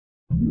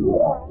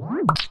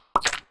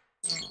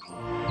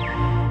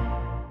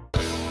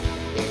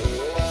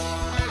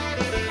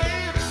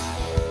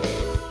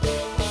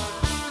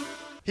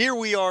Here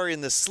we are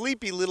in the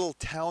sleepy little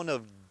town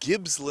of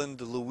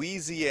Gibbsland,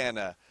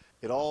 Louisiana.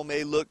 It all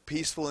may look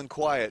peaceful and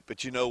quiet,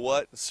 but you know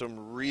what?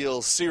 Some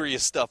real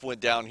serious stuff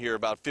went down here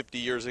about 50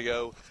 years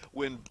ago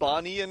when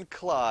Bonnie and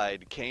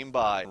Clyde came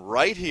by.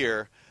 Right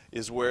here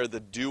is where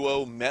the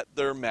duo met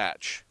their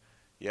match.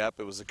 Yep,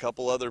 it was a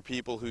couple other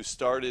people who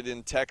started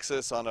in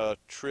Texas on a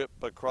trip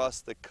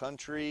across the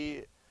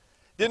country.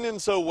 Didn't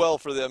end so well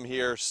for them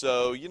here,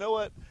 so you know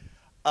what?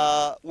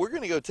 We're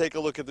going to go take a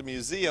look at the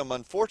museum.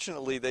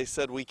 Unfortunately, they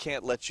said we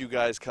can't let you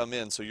guys come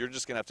in, so you're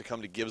just going to have to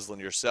come to Gibbsland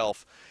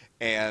yourself.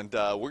 And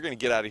we're going to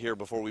get out of here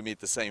before we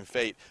meet the same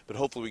fate, but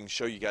hopefully we can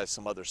show you guys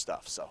some other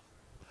stuff. So,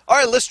 all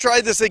right, let's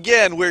try this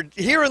again. We're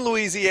here in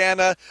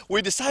Louisiana.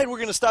 We decided we're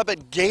going to stop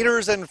at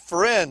Gators and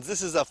Friends.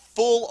 This is a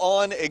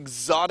full-on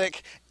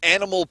exotic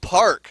animal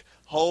park,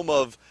 home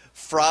of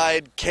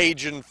fried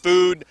Cajun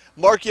food.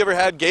 Mark, you ever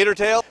had gator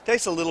tail?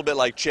 Tastes a little bit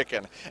like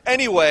chicken.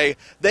 Anyway,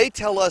 they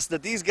tell us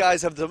that these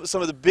guys have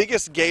some of the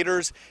biggest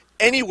gators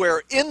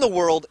anywhere in the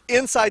world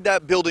inside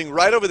that building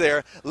right over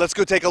there. Let's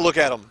go take a look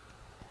at them.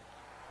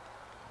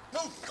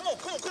 No, come on,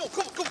 come on, come on,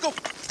 come on, come on.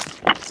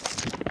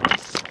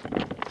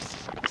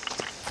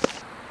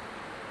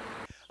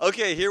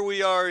 Okay, here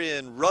we are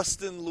in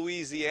Ruston,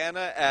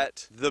 Louisiana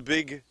at the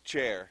Big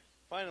Chair.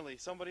 Finally,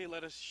 somebody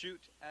let us shoot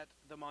at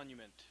the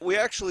monument. We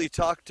actually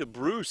talked to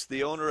Bruce,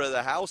 the owner of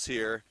the house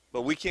here,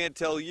 but we can't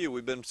tell you.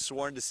 We've been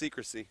sworn to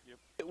secrecy. Yep.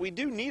 We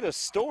do need a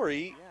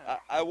story. Yeah.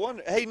 I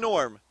wonder, hey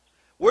Norm,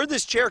 where'd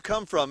this chair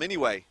come from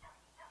anyway?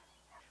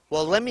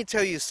 Well, let me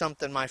tell you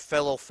something, my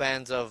fellow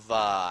fans of,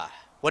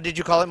 what did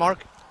you call it,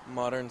 Mark?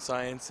 Modern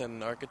science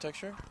and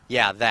architecture?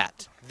 Yeah,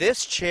 that.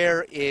 This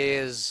chair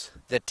is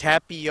the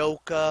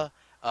tapioca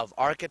of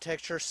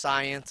architecture,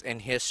 science, and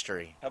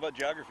history. How about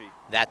geography?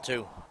 That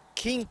too.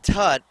 King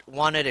Tut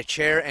wanted a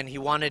chair, and he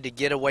wanted to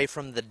get away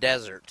from the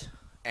desert.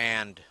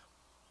 And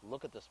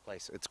look at this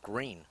place. It's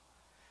green.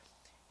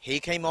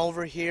 He came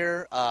over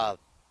here.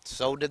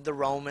 So did the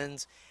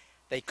Romans.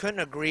 They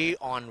couldn't agree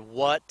on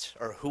what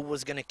or who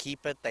was going to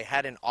keep it. They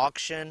had an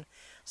auction.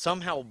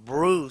 Somehow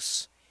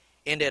Bruce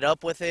ended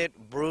up with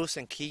it. Bruce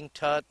and King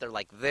Tut, they're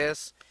like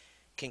this.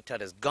 King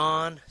Tut is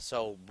gone,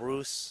 so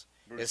Bruce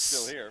is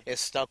still here. Is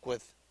stuck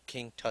with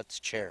King Tut's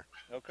chair.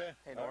 Okay.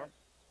 Hey, Norm.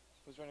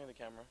 Who's running the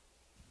camera?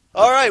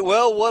 All right,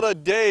 well, what a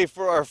day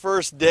for our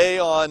first day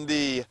on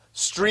the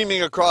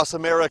Streaming Across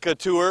America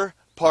tour,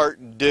 part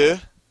 2.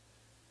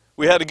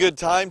 We had a good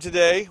time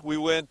today. We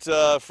went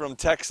from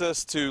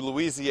Texas to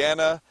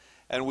Louisiana,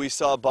 and we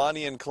saw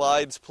Bonnie and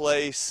Clyde's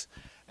place,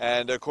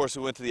 and of course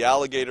we went to the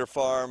alligator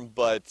farm,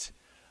 but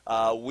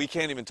we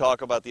can't even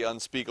talk about the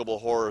unspeakable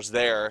horrors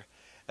there.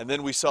 And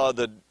then we saw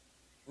then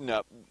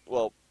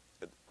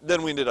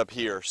we ended up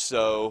here,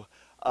 so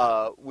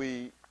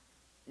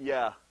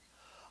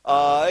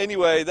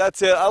anyway,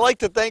 that's it. I'd like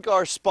to thank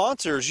our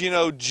sponsors. You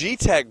know,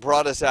 G-Tech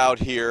brought us out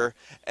here,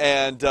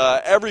 and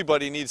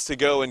everybody needs to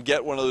go and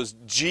get one of those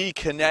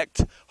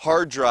G-Connect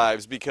hard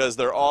drives because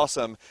they're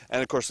awesome.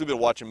 And, of course, we've been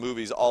watching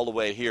movies all the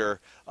way here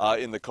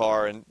in the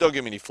car, and don't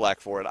give me any flack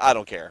for it. I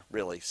don't care,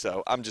 really.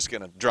 So I'm just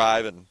going to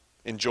drive and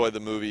enjoy the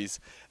movies,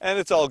 and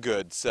it's all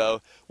good.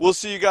 So we'll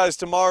see you guys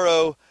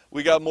tomorrow.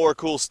 We got more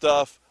cool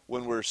stuff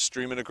when we're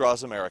streaming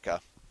across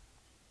America.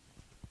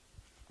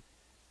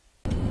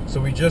 So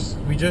we just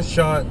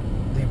shot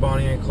the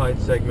Bonnie and Clyde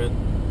segment,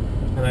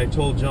 and I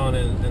told John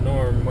and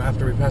Norm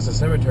after we passed the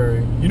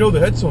cemetery, you know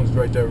the headstone's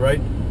right there, right?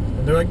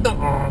 And they're like,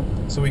 nuh-uh.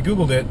 So we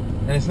Googled it,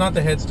 and it's not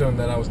the headstone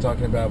that I was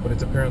talking about, but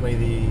it's apparently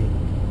the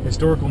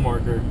historical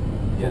marker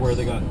for where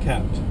they got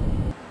capped.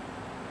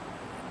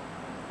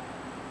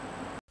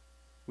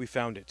 We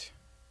found it,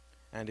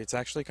 and it's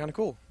actually kind of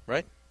cool,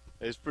 right?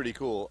 It's pretty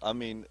cool. I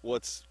mean,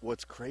 what's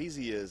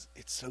crazy is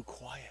it's so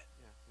quiet.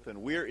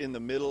 And we're in the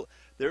middle.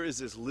 There is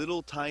this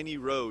little tiny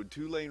road,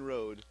 2-lane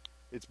road.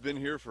 It's been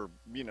here for,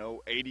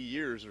 80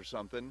 years or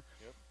something.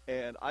 Yep.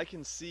 And I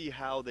can see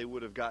how they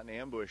would have gotten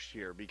ambushed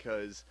here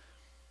because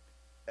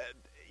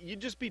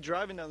you'd just be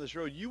driving down this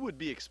road. You would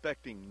be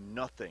expecting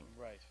nothing.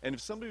 Right. And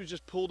if somebody was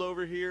just pulled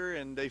over here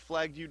and they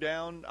flagged you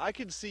down, I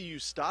could see you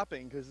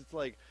stopping because it's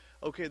like,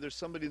 okay, there's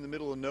somebody in the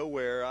middle of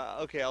nowhere.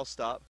 Okay, I'll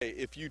stop.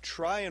 If you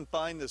try and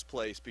find this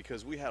place,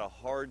 because we had a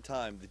hard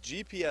time, the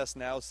GPS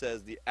now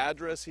says the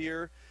address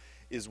here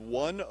is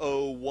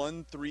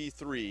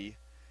 10133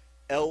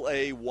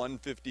 LA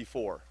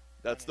 154.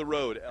 That's the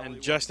road.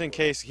 And just in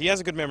case, he has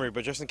a good memory,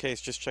 but just in case,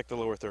 just check the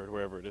lower third,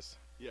 wherever it is.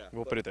 Yeah.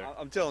 We'll put it there.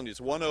 I'm telling you, it's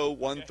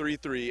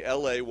 10133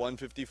 LA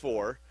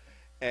 154.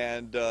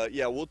 And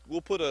yeah,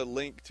 we'll put a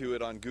link to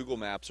it on Google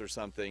Maps or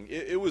something.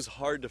 It was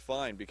hard to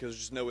find because there's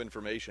just no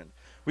information.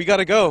 We got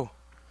to go.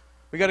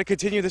 We got to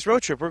continue this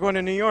road trip. We're going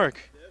to New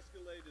York. The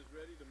Escalade is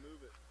ready to move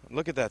it.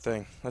 Look at that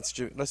thing. Let's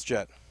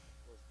jet.